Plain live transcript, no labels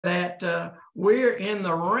that we're in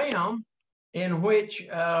the realm in which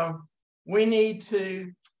we need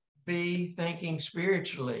to be thinking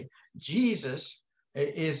spiritually. Jesus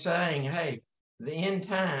is saying, hey, the end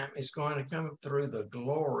time is going to come through the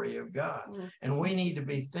glory of God. And we need to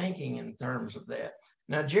be thinking in terms of that.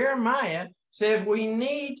 Now, Jeremiah says we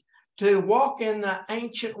need to walk in the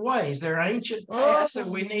ancient ways. There are ancient paths that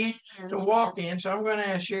we need to walk in. So I'm going to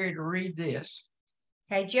ask Sherry to read this.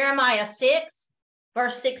 Okay, Jeremiah 6,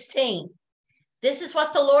 verse 16. This is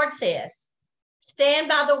what the Lord says. Stand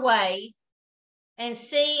by the way and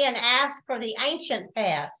see and ask for the ancient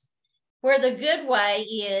paths, where the good way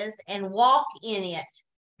is, and walk in it.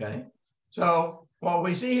 Okay. So what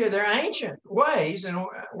we see here, they're ancient ways, and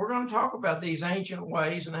we're going to talk about these ancient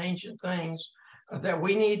ways and ancient things that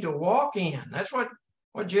we need to walk in. That's what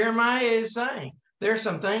Jeremiah is saying. There's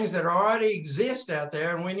some things that already exist out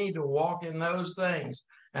there, and we need to walk in those things.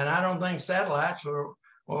 And I don't think satellites were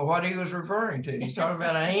what he was referring to. He's talking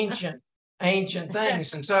about ancient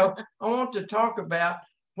things. And so I want to talk about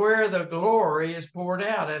where the glory is poured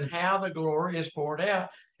out and how the glory is poured out.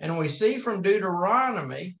 And we see from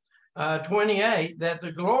Deuteronomy 28 that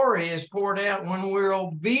the glory is poured out when we're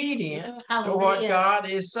obedient to what God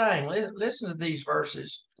is saying. Listen to these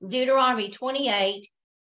verses. Deuteronomy 28.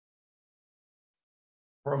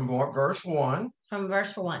 From verse 1. From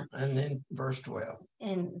verse 1. And then verse 12.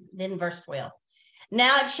 And then verse 12.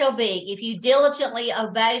 Now it shall be, if you diligently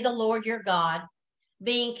obey the Lord your God,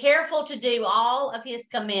 being careful to do all of his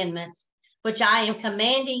commandments, which I am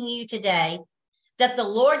commanding you today, that the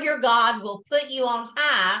Lord your God will put you on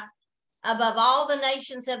high above all the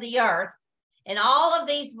nations of the earth, and all of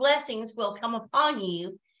these blessings will come upon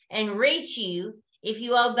you and reach you if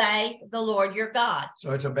you obey the Lord your God.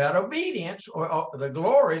 So it's about obedience. The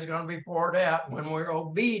glory is going to be poured out when we're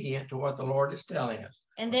obedient to what the Lord is telling us.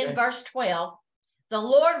 And then verse 12, the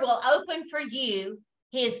Lord will open for you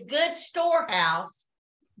his good storehouse,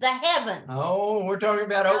 the heavens. Oh, we're talking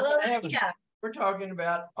about open heavens. We're talking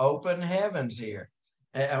about open heavens here.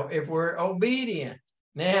 If we're obedient.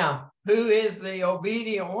 Now, who is the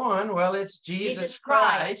obedient one? Well, it's Jesus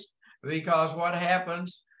Christ. Because what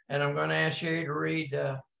happens, and I'm going to ask you to read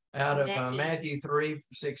out of Matthew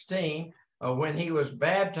 3:16, when he was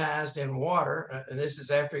baptized in water, and this is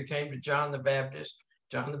after he came to John the Baptist.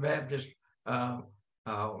 John the Baptist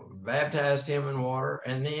baptized him in water,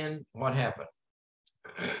 and then what happened?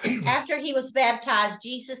 After he was baptized,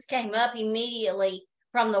 Jesus came up immediately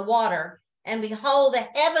from the water, and behold, the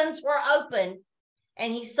heavens were opened,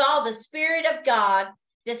 and he saw the Spirit of God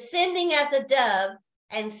descending as a dove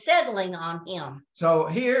and settling on him. So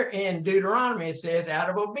here in Deuteronomy, it says out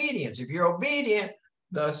of obedience. If you're obedient,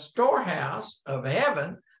 the storehouse of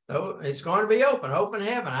heaven, it's going to be open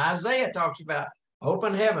heaven. Isaiah talks about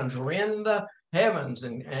open heavens, rend the heavens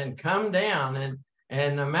and come down.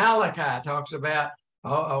 And Malachi talks about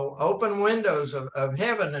open windows of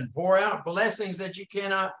heaven and pour out blessings that you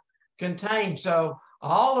cannot contain. So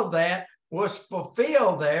all of that was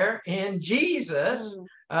fulfilled there in Jesus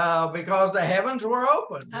because the heavens were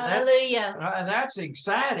open. Hallelujah. That's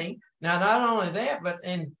exciting. Now, not only that, but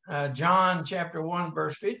in John chapter 1,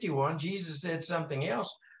 verse 51, Jesus said something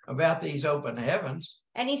else about these open heavens.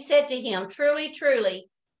 And he said to him, truly, truly,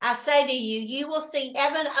 I say to you, you will see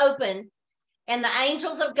heaven open and the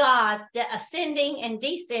angels of God ascending and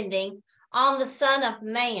descending on the Son of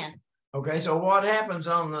Man. Okay, so what happens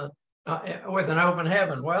on the with an open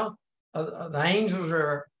heaven? Well, the angels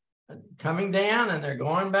are coming down and they're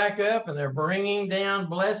going back up and they're bringing down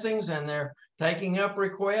blessings and they're taking up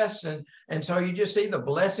requests. And so you just see the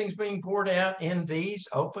blessings being poured out in these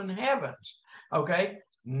open heavens. Okay,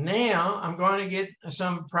 now I'm going to get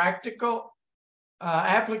some practical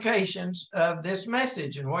applications of this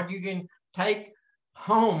message and what you can take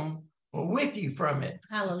home with you from it.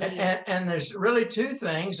 Hallelujah. And there's really two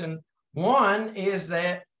things. And one is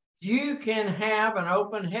that you can have an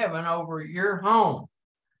open heaven over your home.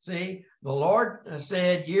 See, the Lord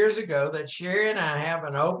said years ago that Sherry and I have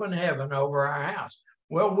an open heaven over our house.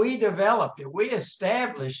 Well, we developed it. We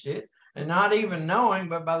established it, and not even knowing,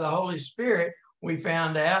 but by the Holy Spirit, we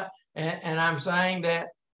found out. And I'm saying that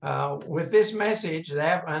with this message,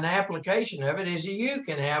 that an application of it is you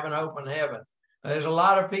can have an open heaven. There's a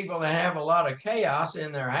lot of people that have a lot of chaos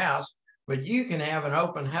in their house, but you can have an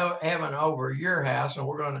open heaven over your house, and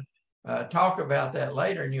we're going to talk about that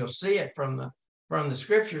later, and you'll see it from the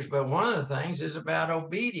scriptures. But one of the things is about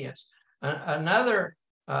obedience. Another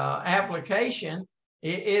application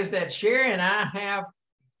is that Sherry and I have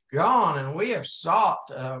gone and we have sought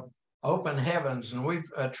open heavens, and we've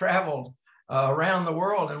traveled around the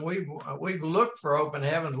world, and we've looked for open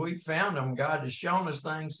heavens. We've found them. God has shown us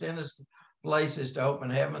things, sent us places to open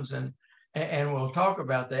heavens, and we'll talk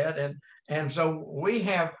about that. And so we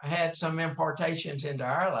have had some impartations into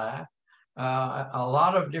our life, a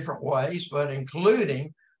lot of different ways, but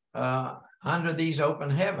including under these open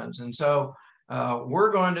heavens. And so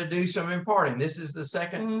we're going to do some imparting. This is the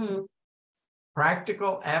second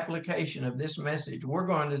practical application of this message. We're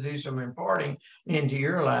going to do some imparting into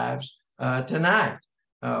your lives tonight,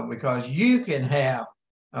 because you can have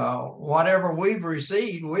whatever we've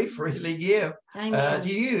received, we freely give to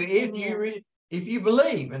you if you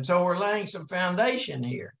believe. And so we're laying some foundation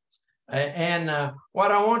here. And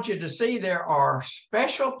what I want you to see, there are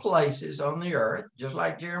special places on the earth, just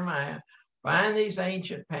like Jeremiah. Find these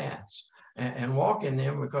ancient paths and walk in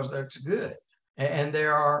them, because that's good. And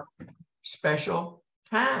there are special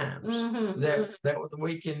times that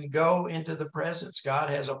we can go into the presence. God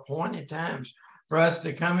has appointed times for us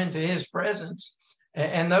to come into his presence.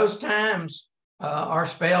 And those times are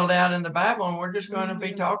spelled out in the Bible. And we're just going to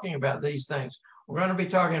be talking about these things. We're going to be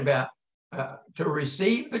talking about to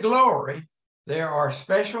receive the glory. There are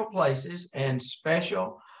special places and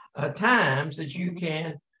special times that you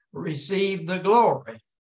can receive the glory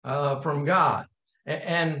from God.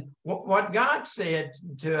 And what God said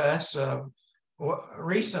to us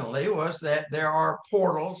recently was that there are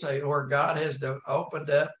portals where God has opened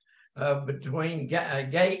up between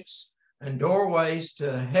gates and doorways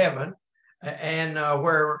to heaven, and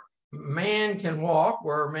where man can walk,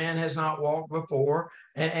 where man has not walked before,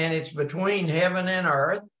 and it's between heaven and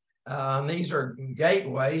earth. These are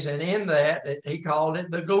gateways, and in that, he called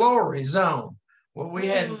it the glory zone. Well, we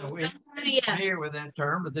hadn't familiar with that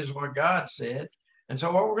term, but this is what God said. And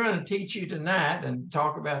so what we're going to teach you tonight and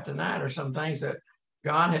talk about tonight are some things that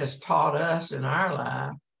God has taught us in our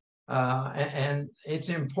life, and it's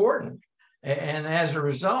important. And as a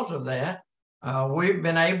result of that, we've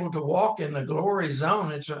been able to walk in the glory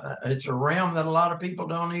zone. It's a realm that a lot of people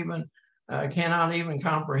cannot even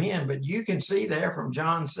comprehend. But you can see there from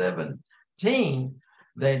John 17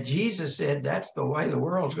 that Jesus said that's the way the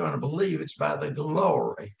world's going to believe. It's by the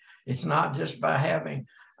glory. It's not just by having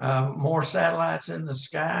more satellites in the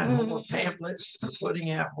sky and more pamphlets, putting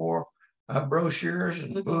out more brochures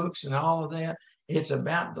and books and all of that. It's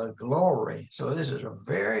about the glory. So this is a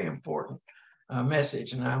very important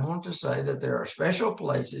message. And I want to say that there are special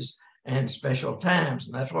places and special times.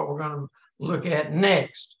 And that's what we're going to look at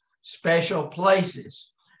next, special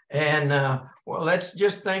places. And well, let's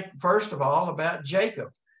just think first of all about Jacob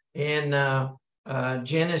in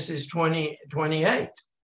Genesis 28.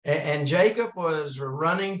 And Jacob was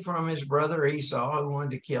running from his brother Esau, who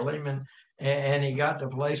wanted to kill him. And he got to a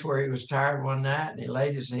place where he was tired one night, and he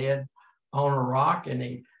laid his head on a rock, and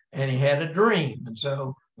he had a dream. And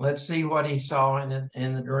so let's see what he saw in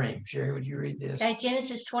the dream. Sherry, would you read this? Okay,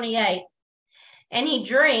 Genesis 28. And he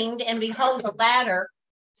dreamed, and behold, a ladder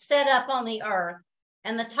set up on the earth,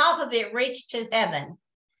 and the top of it reached to heaven.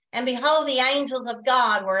 And behold, the angels of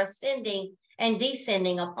God were ascending and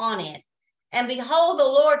descending upon it. And behold, the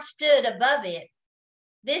Lord stood above it.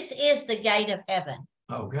 This is the gate of heaven.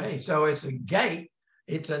 Okay, so it's a gate.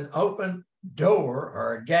 It's an open door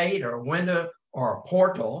or a gate or a window or a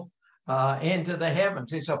portal into the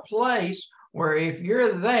heavens. It's a place where if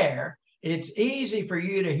you're there, it's easy for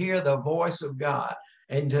you to hear the voice of God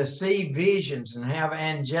and to see visions and have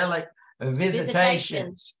angelic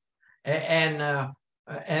visitations. And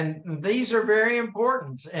these are very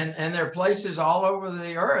important. And there are places all over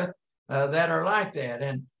the earth that are like that.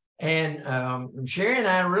 And Sherry and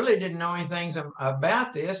I really didn't know anything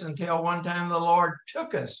about this until one time the Lord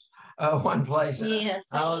took us one place. Yes.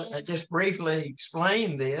 I'll just briefly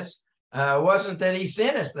explain this. It wasn't that he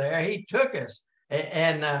sent us there, he took us.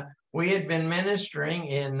 And we had been ministering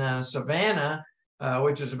in Savannah,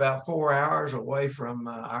 which is about 4 hours away from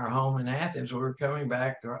our home in Athens. We were coming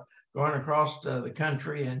back, going across the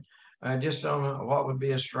country, and just on what would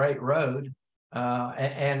be a straight road.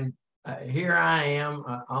 Here I am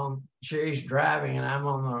on Sherry's driving, and I'm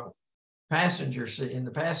on the passenger seat,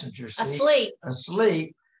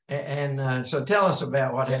 asleep. And so tell us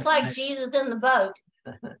about what just happened. Like Jesus in the boat.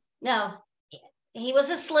 No, he was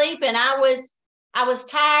asleep, and I was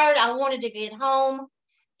tired. I wanted to get home.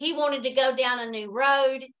 He wanted to go down a new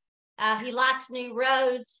road. He likes new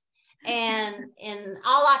roads, and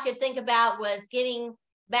all I could think about was getting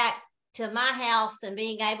back to my house and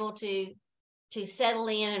being able to settle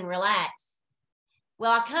in and relax.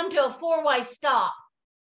 Well, I come to a four-way stop,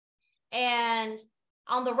 and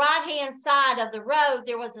on the right-hand side of the road,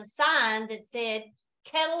 there was a sign that said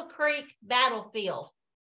Kettle Creek Battlefield.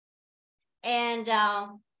 And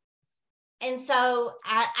And so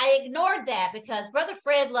I ignored that because Brother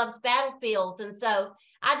Fred loves battlefields. And so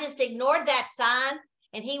I just ignored that sign,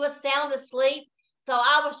 and he was sound asleep. So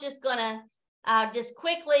I was just going to just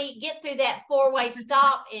quickly get through that four-way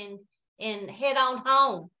stop and head on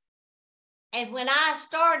home. And when I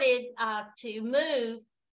started to move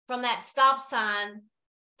from that stop sign,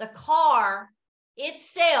 the car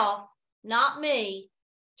itself, not me,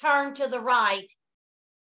 turned to the right.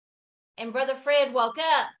 And Brother Fred woke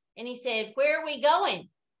up and he said, "Where are we going?"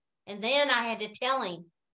 And then I had to tell him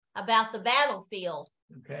about the battlefield.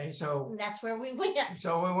 Okay, so and that's where we went.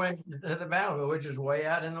 So we went to the battlefield, which is way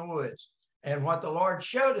out in the woods. And what the Lord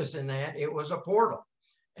showed us in that, it was a portal.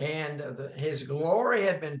 And his glory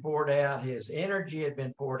had been poured out. His energy had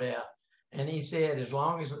been poured out. And he said, as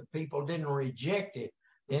long as people didn't reject it,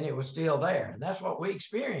 then it was still there. And that's what we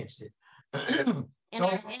experienced it.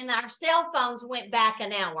 And our cell phones went back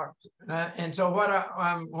an hour. And so what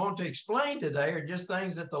I want to explain today are just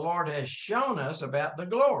things that the Lord has shown us about the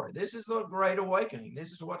glory. This is the Great Awakening.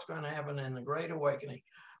 This is what's going to happen in the Great Awakening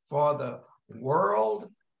for the world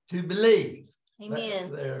to believe.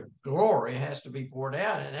 Amen. Their glory has to be poured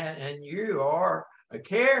out, and you are a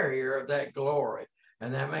carrier of that glory.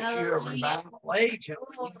 And that makes you a revival agent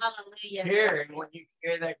when you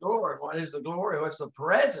carry that glory. What is the glory? What's the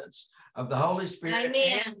presence of the Holy Spirit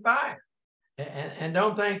and fire? And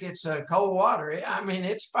don't think it's cold water. I mean,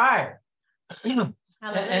 it's fire.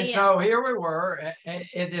 And so here we were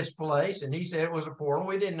at this place, and he said it was a portal.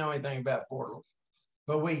 We didn't know anything about portals,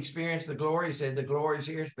 but we experienced the glory. He said the glory's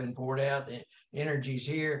here. It's been poured out. The energy's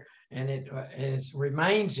here, and it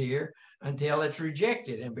remains here until it's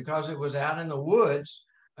rejected. And because it was out in the woods,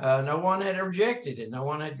 no one had rejected it. No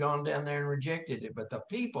one had gone down there and rejected it. But the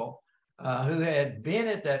people who had been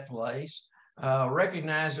at that place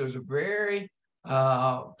recognized it was a very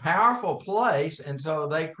powerful place. And so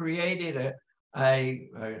they created a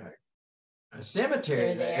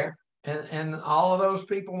cemetery there. And all of those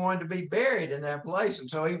people wanted to be buried in that place. And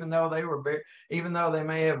so even though they were even though they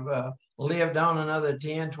may have lived on another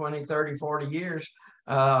 10, 20, 30, 40 years,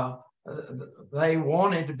 they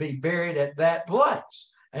wanted to be buried at that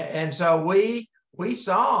place. And so we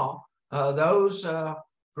saw those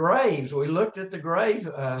graves. We looked at the grave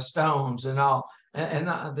stones and all.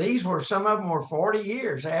 And these were, some of them were 40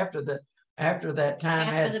 years after that time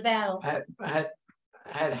after the battle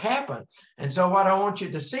had happened. And so what I want you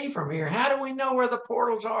to see from here, how do we know where the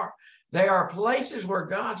portals are? They are places where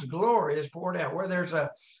God's glory is poured out, where there's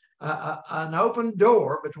an open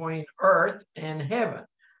door between earth and heaven.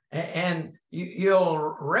 And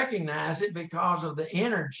you'll recognize it because of the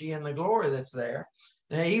energy and the glory that's there.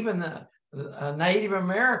 Now, even the Native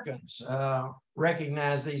Americans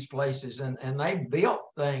recognize these places, and they built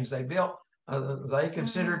things. They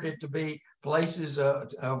considered it to be places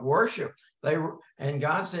of worship. And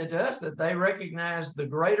God said to us that they recognized the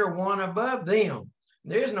greater one above them.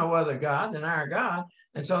 There's no other God than our God.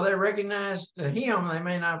 And so they recognized him. They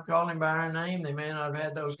may not have called him by our name. They may not have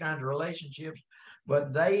had those kinds of relationships,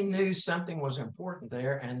 but they knew something was important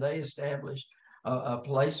there, and they established a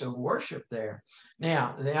place of worship there.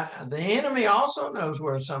 Now, the enemy also knows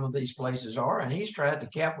where some of these places are, and he's tried to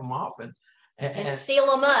cap them off and seal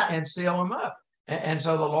them up. And seal them up. And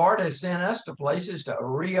so the Lord has sent us to places to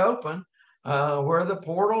reopen where the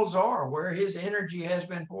portals are, where his energy has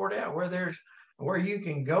been poured out, where you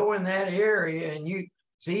can go in that area, and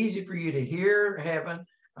it's easy for you to hear heaven,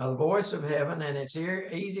 the voice of heaven, and it's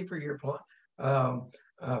easy for your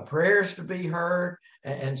prayers to be heard.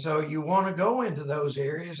 And so you want to go into those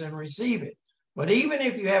areas and receive it. But even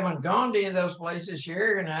if you haven't gone to any of those places,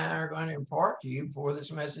 Sherry and I are going to impart to you before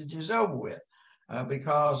this message is over with,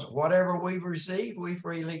 because whatever we've received, we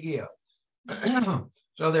freely give.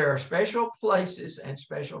 So there are special places and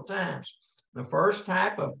special times. The first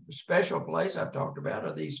type of special place I've talked about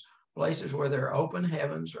are these places where there are open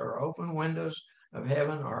heavens or open windows of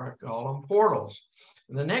heaven, or I call them portals.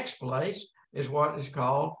 And the next place is what is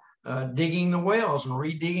called digging the wells and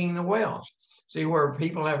redigging the wells. See, where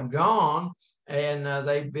people have gone and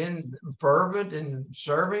they've been fervent in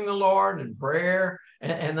serving the Lord in prayer,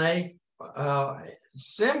 and they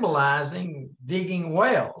symbolizing digging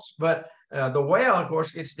wells. But the well, of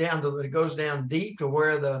course, it goes down deep to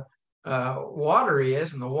where the water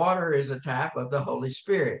is, and the water is a type of the Holy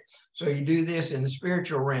Spirit. So you do this in the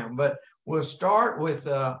spiritual realm. But we'll start with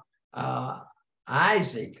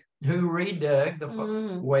Isaac, who redug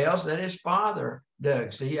the wells that his father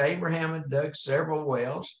dug. See, Abraham had dug several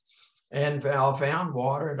wells and found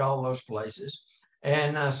water at all those places.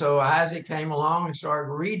 And so Isaac came along and started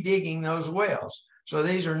redigging those wells. So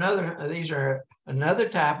these are another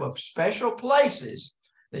type of special places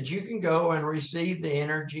that you can go and receive the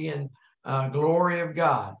energy and glory of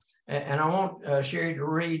God. And I want Sherry to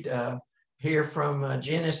read here from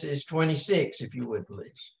Genesis 26, if you would,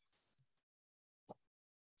 please.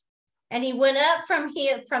 And he went up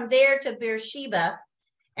from there to Beersheba,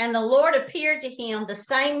 and the Lord appeared to him the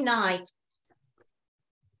same night.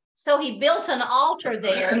 So he built an altar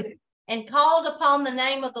there and called upon the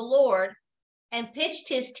name of the Lord and pitched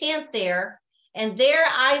his tent there. And there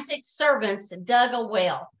Isaac's servants dug a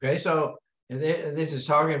well. Okay, so this is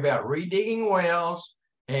talking about redigging wells.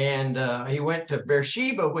 And he went to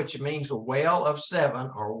Beersheba, which means a well of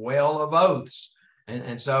seven or well of oaths.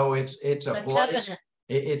 And so it's a place. Covenant.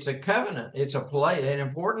 It's a covenant. It's a place, an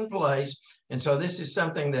important place. And so this is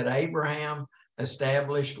something that Abraham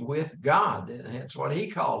established with God. That's what he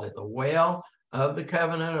called it, the well of the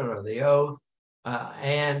covenant or the oath.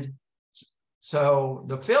 And so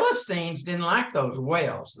the Philistines didn't like those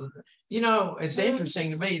wells. You know, it's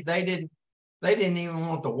interesting to me. They didn't even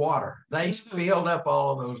want the water. They filled up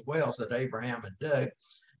all of those wells that Abraham had dug.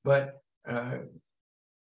 But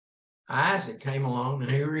Isaac came along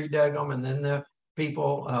and he redug them, and then the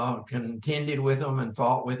people contended with him and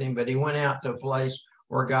fought with him. But he went out to a place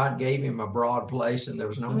where God gave him a broad place, and there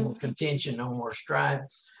was no more contention, no more strife.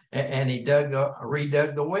 And he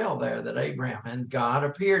redug the well there that Abraham, and God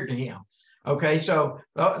appeared to him. Okay, so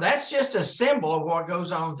that's just a symbol of what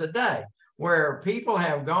goes on today, where people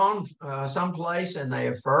have gone someplace and they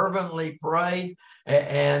have fervently prayed,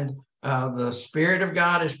 and the Spirit of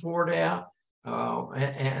God is poured out.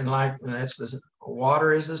 And like that's the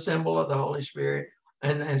water is the symbol of the Holy Spirit.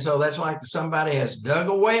 And so that's like somebody has dug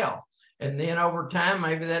a well, and then over time,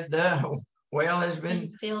 maybe that well has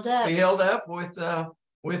been filled up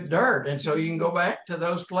with dirt. And so you can go back to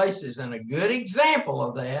those places. And a good example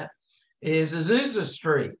of that is Azusa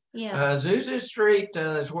Street. Yeah. Azusa Street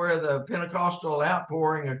is where the Pentecostal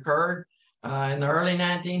outpouring occurred in the early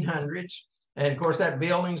 1900s. And of course, that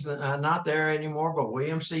building's not there anymore, but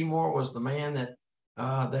William Seymour was the man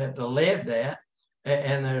that led that.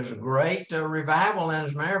 And there's a great revival. And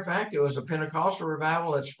as a matter of fact, it was a Pentecostal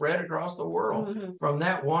revival that spread across the world from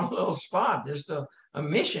that one little spot, just a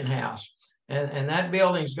mission house. And that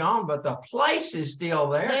building's gone, but the place is still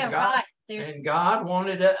there. Yeah, right. And God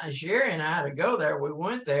wanted Sherry and I to go there. We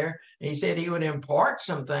went there. And he said he would impart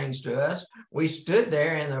some things to us. We stood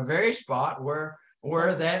there in the very spot where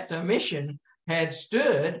that mission had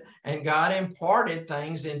stood, and God imparted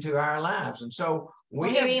things into our lives. And so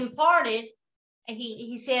he imparted.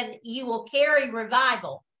 He said, you will carry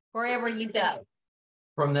revival wherever you go.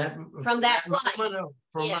 From that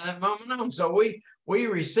place. That moment on. So we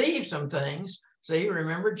received some things. See,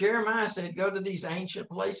 remember Jeremiah said, go to these ancient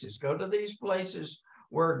places, go to these places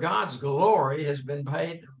where God's glory has been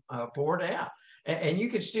poured out. And you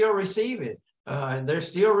can still receive it. There's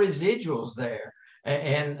still residuals there.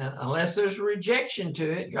 And unless there's rejection to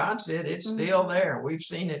it, God said it's still there. We've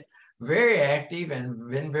seen it very active and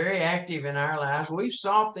been very active in our lives. We've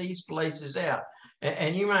sought these places out.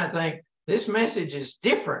 And you might think this message is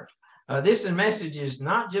different. This message is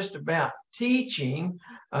not just about teaching,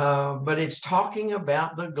 but it's talking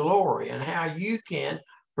about the glory and how you can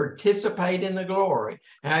participate in the glory,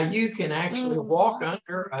 how you can actually walk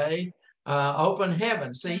under a open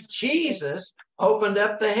heaven. See, Jesus opened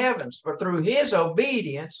up the heavens, but through his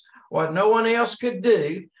obedience, what no one else could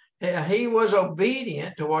do, he was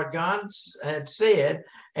obedient to what God had said,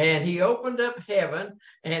 and he opened up heaven,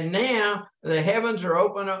 and now the heavens are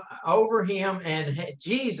open over him, and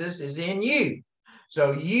Jesus is in you.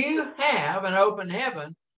 So you have an open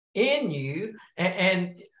heaven in you,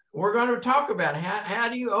 and we're going to talk about how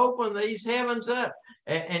do you open these heavens up,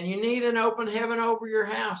 and you need an open heaven over your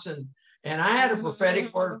house. And I had a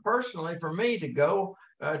prophetic word personally for me to go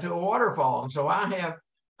to a waterfall, and so I have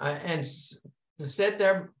and sit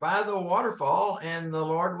there by the waterfall, and the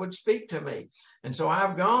Lord would speak to me. And so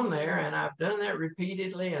I've gone there, and I've done that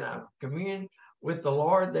repeatedly, and I've communed with the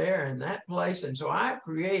Lord there in that place. And so I've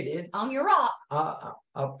created on your rock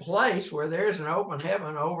a place where there's an open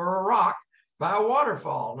heaven over a rock by a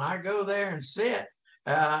waterfall. And I go there and sit,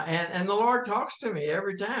 and the Lord talks to me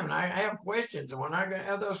every time. And I have questions. And when I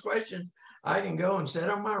have those questions, I can go and sit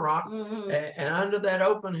on my rock and under that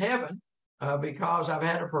open heaven. Because I've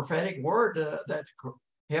had a prophetic word that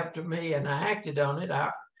helped me, and I acted on it.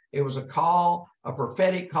 It was a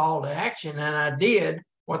prophetic call to action, and I did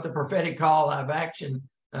what the prophetic call of action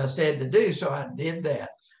said to do. So I did that,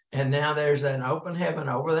 and now there's an open heaven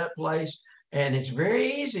over that place, and it's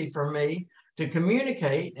very easy for me to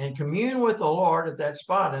communicate and commune with the Lord at that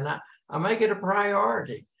spot, and I make it a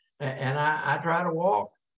priority, and I try to walk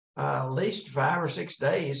at least 5 or 6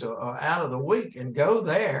 days out of the week and go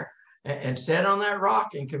there and sit on that rock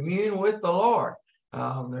and commune with the Lord.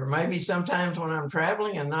 There may be sometimes when I'm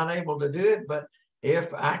traveling and not able to do it, but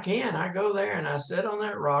if I can, I go there and I sit on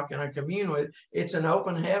that rock and I commune with it. It's an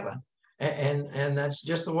open heaven. And that's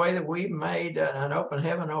just the way that we've made an open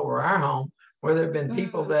heaven over our home, where there have been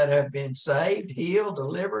people that have been saved, healed,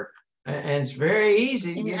 delivered. And it's very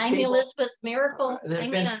easy to get Amy people. Elizabeth's miracle. It's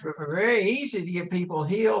been very easy to get people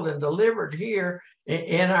healed and delivered here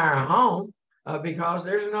in our home because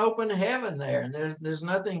there's an open heaven there, and there's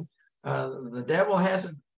nothing. The devil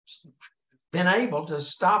hasn't been able to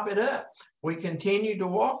stop it up. We continue to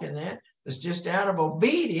walk in that. It's just out of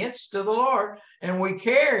obedience to the Lord, and we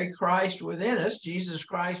carry Christ within us, Jesus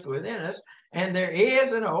Christ within us, and there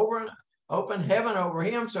is an open heaven over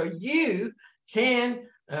him, so you can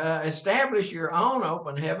establish your own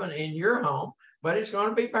open heaven in your home, but it's going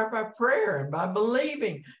to be by prayer and by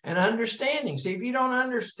believing and understanding. See, if you don't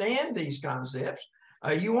understand these concepts,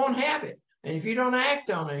 you won't have it. And if you don't act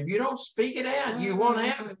on it, if you don't speak it out, you won't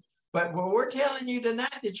have it. But we're telling you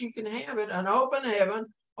tonight that you can have it, an open heaven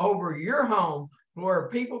over your home, where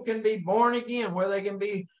people can be born again, where they can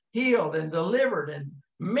be healed and delivered, and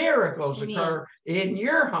miracles occur in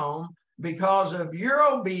your home because of your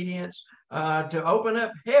obedience to open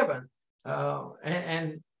up heaven.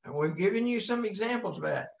 And we've given you some examples of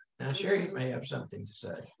that. Now, Sherry may have something to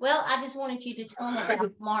say. Well, I just wanted you to tell me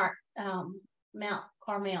about Mount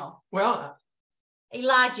Carmel. Well,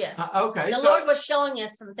 Elijah. Okay. The Lord was showing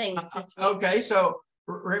us some things this week. Okay, so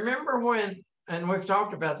remember when, and we've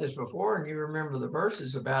talked about this before, and you remember the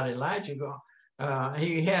verses about Elijah.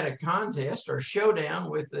 He had a contest or showdown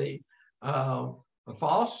with the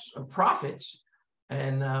false prophets,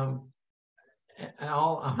 and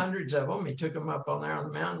all hundreds of them. He took them up on there on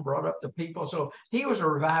the mountain, brought up the people. So he was a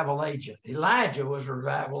revival agent. Elijah was a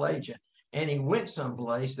revival agent, and he went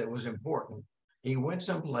someplace that was important. He went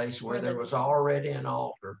someplace where there was already an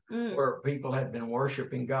altar where people had been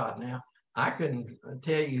worshiping God. Now, I couldn't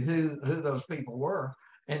tell you who those people were,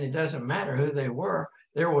 and it doesn't matter who they were.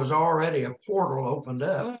 There was already a portal opened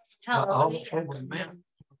up over Mount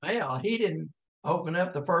Carmel. He didn't open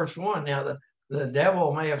up the first one. Now, the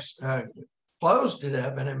devil may have closed it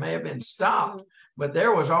up and it may have been stopped, but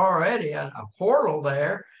there was already a portal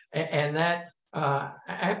there, and that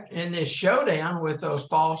in this showdown with those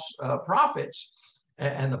false prophets,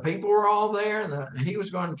 and the people were all there, and he was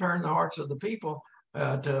going to turn the hearts of the people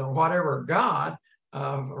to whatever God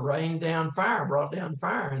rained down fire, brought down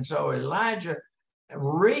fire. And so Elijah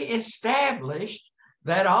reestablished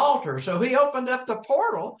that altar. So he opened up the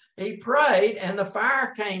portal, he prayed, and the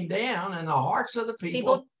fire came down, and the hearts of the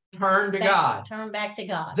people turned to God. Turn back to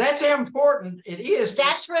God. That's how important it is.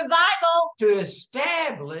 That's revival. To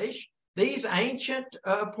establish these ancient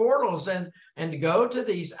portals and to go to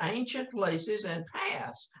these ancient places and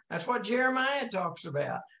pass. That's what Jeremiah talks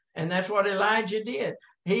about. And that's what Elijah did.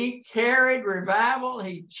 He carried revival.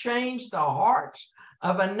 He changed the hearts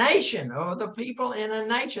of a nation, or the people in a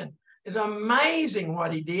nation. It's amazing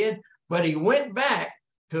what he did, but he went back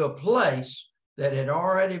to a place that had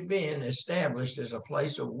already been established as a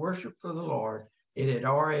place of worship for the Lord. It had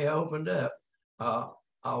already opened up a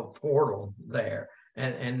portal there.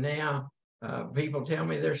 And now people tell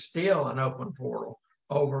me there's still an open portal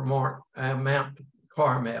over Mount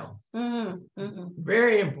Carmel.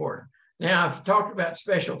 Very important. Now, I've talked about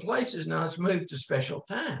special places. Now let's move to special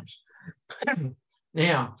times.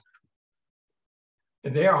 Now,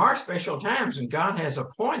 there are special times, and God has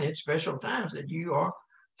appointed special times that you are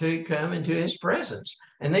to come into his presence.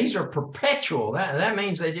 And these are perpetual. That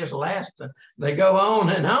means they just last. They go on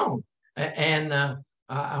and on. And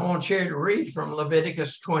I want Sherry to read from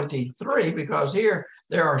Leviticus 23, because here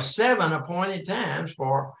there are 7 appointed times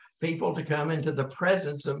for people to come into the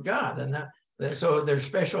presence of God. And so there's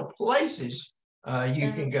special places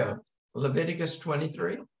you can go. Leviticus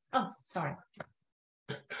 23. Oh, sorry.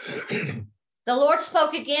 The Lord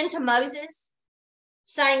spoke again to Moses,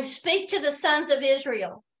 saying, "Speak to the sons of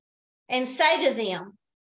Israel and say to them,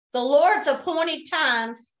 the Lord's appointed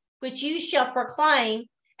times, which you shall proclaim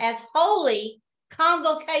as holy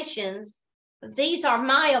convocations, these are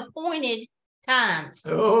my appointed times."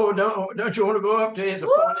 Oh, don't you want to go up to his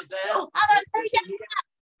appointed times?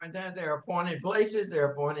 There are appointed places, there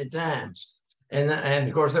are appointed times. And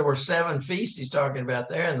of course, there were 7 feasts he's talking about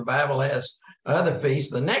there, and the Bible has other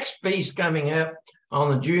feasts. The next feast coming up on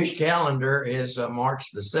the Jewish calendar is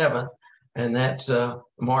March the 7th, and that's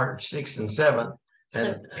March 6th and 7th.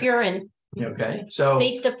 And Purim. Okay, so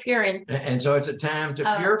Feast of Purim. And so it's a time to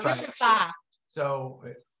purify. So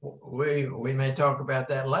we may talk about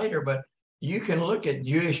that later, but you can look at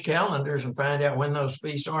Jewish calendars and find out when those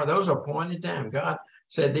feasts are. Those are appointed time. God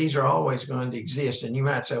said these are always going to exist. And you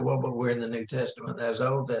might say, well, but we're in the New Testament, that's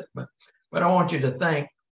Old Testament. But I want you to think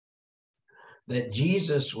that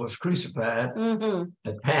Jesus was crucified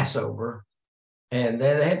at Passover, and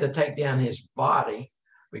they had to take down his body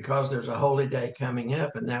because there's a holy day coming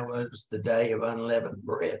up, and that was the day of unleavened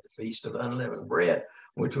bread, the Feast of Unleavened Bread,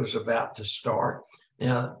 which was about to start.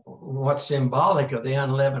 Now, what's symbolic of the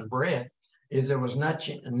unleavened bread is there was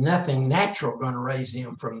nothing natural going to raise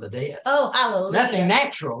him from the dead. Oh, hallelujah. Nothing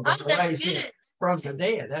natural going to raise good. him from the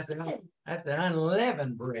dead. That's the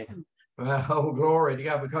unleavened bread. Oh, glory to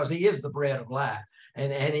God, because he is the bread of life.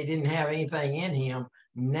 And he didn't have anything in him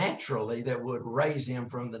naturally that would raise him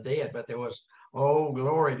from the dead. But there was, oh,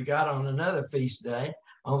 glory to God, on another feast day,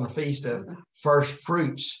 on the Feast of First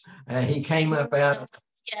Fruits, he came up out of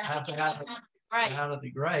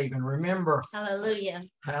the grave. And remember, hallelujah.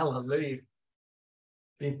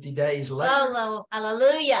 50 days later. Oh,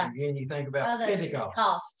 hallelujah. Again, you think about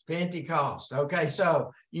Pentecost. Okay,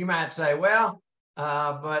 so you might say, well,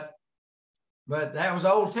 but that was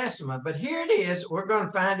Old Testament. But here it is. We're going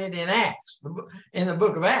to find it in Acts, in the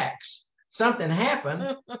book of Acts. Something happened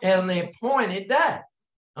on the appointed day.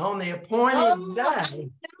 On the appointed day.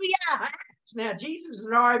 Hallelujah. Now, Jesus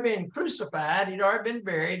had already been crucified. He'd already been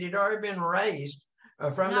buried. He'd already been raised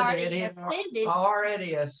from the dead. He had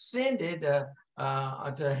already ascended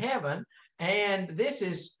to heaven. And this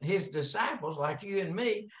is his disciples, like you and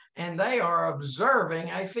me, and they are observing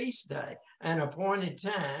a feast day, an appointed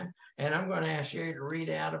time. And I'm going to ask you to read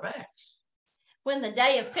out of Acts. When the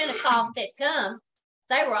day of Pentecost had come,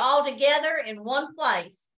 they were all together in one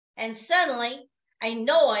place, and suddenly a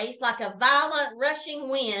noise like a violent rushing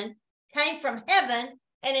wind came from heaven,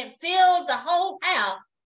 and it filled the whole house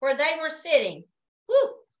where they were sitting. Woo!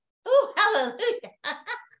 Woo! Hallelujah!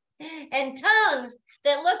 And tongues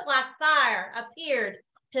that looked like fire appeared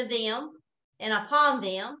to them and upon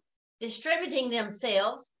them, distributing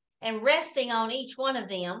themselves and resting on each one of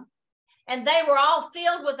them. And they were all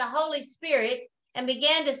filled with the Holy Spirit and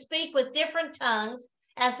began to speak with different tongues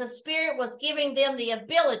as the Spirit was giving them the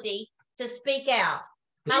ability to speak out.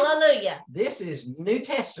 Hallelujah. This is New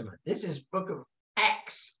Testament. This is book of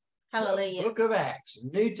Acts. Hallelujah. Book of Acts,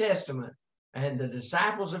 New Testament. And the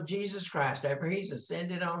disciples of Jesus Christ, after he's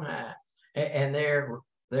ascended on high, and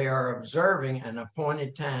they are observing an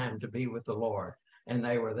appointed time to be with the Lord. And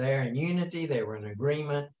they were there in unity. They were in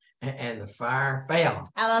agreement. And the fire fell.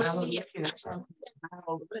 Hallelujah.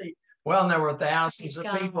 Well, and there were thousands of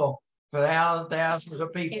people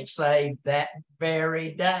saved that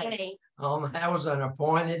very day. That was an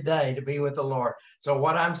appointed day to be with the Lord. So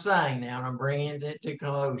what I'm saying now, and I'm bringing it to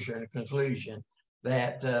conclusion,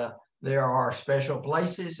 that there are special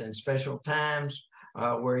places and special times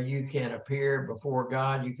where you can appear before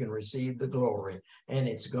God. You can receive the glory, and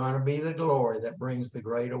it's going to be the glory that brings the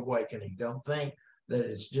great awakening. Don't think that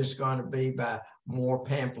it's just going to be by more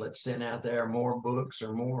pamphlets sent out there, more books,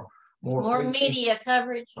 or more media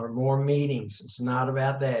coverage, or more meetings. It's not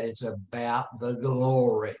about that. It's about the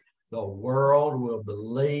glory. The world will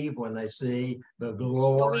believe when they see the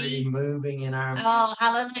glory moving in our midst. Oh,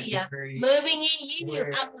 hallelujah. Moving in you.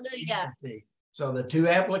 Hallelujah. So the two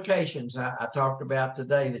applications I talked about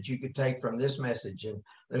today that you could take from this message, and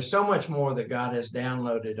there's so much more that God has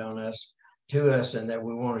downloaded to us and that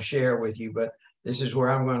we want to share with you. But this is where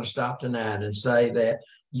I'm going to stop tonight and say that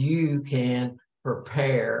you can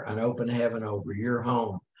prepare an open heaven over your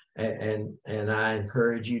home. And I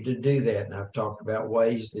encourage you to do that. And I've talked about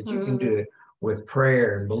ways that you can do it with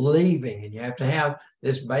prayer and believing. And you have to have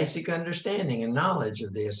this basic understanding and knowledge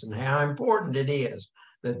of this and how important it is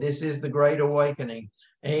that this is the great awakening.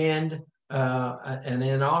 And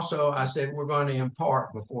then also I said we're going to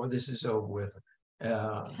impart before this is over with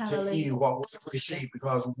to you what we receive,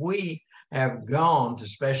 because we have gone to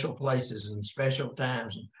special places and special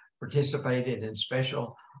times and participated in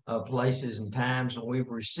special places and times, and we've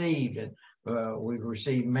received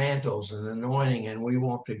mantles and anointing, and we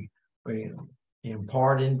want to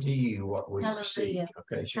impart into you what we received.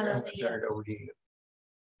 Okay, Sharon, I'm going to turn it over to you.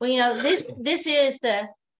 Well, this is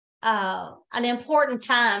an important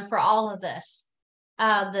time for all of us.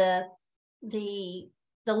 The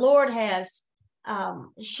Lord has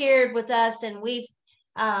shared with us, and we've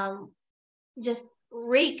just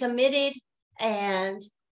recommitted and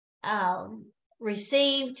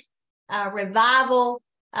received revival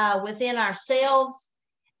within ourselves,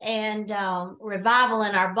 and revival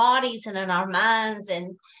in our bodies and in our minds,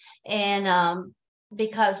 and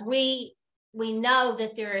because we know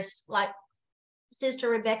that there is, like Sister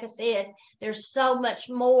Rebecca said, there's so much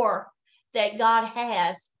more that God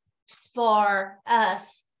has for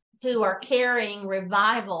us who are carrying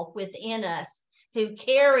revival within us, who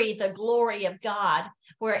carry the glory of God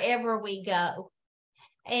wherever we go.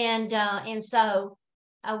 And so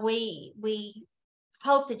we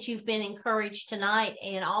hope that you've been encouraged tonight,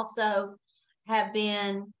 and also have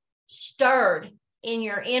been stirred in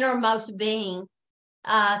your innermost being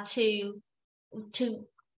to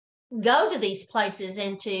go to these places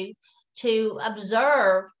and to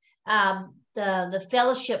observe the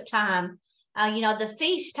fellowship time. The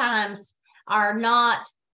feast times are not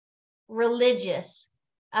religious.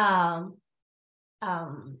 They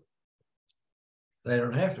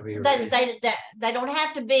don't have to be religious. They don't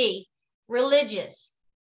have to be religious,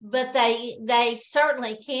 but they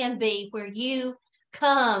certainly can be, where you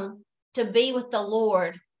come to be with the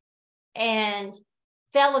Lord and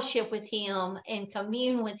fellowship with him and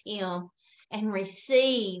commune with him and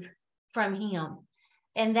receive from him.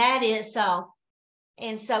 And that is so.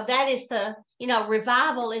 And so that is the,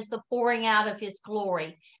 revival is the pouring out of his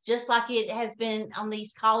glory, just like it has been on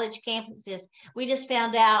these college campuses. I just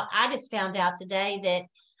found out today that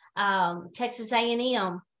Texas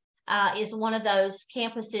A&M is one of those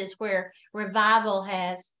campuses where revival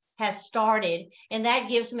has started. And that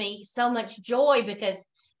gives me so much joy, because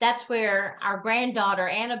that's where our granddaughter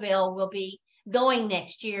Annabelle will be going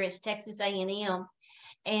next year, is Texas A&M.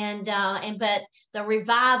 But the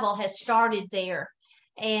revival has started there.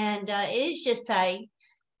 And it is just an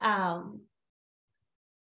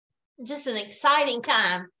exciting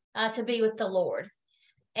time to be with the Lord.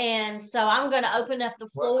 And so I'm going to open up the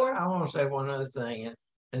floor. Well, I want to say one other thing,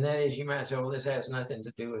 and that is, you might say, well, this has nothing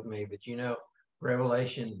to do with me, but the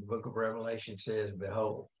book of Revelation says,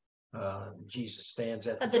 behold, Jesus stands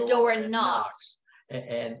at the door and knocks.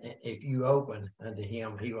 And if you open unto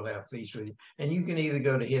him, he will have feast with you. And you can either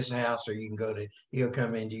go to his house, or he'll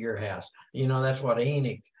come into your house. That's what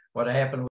happened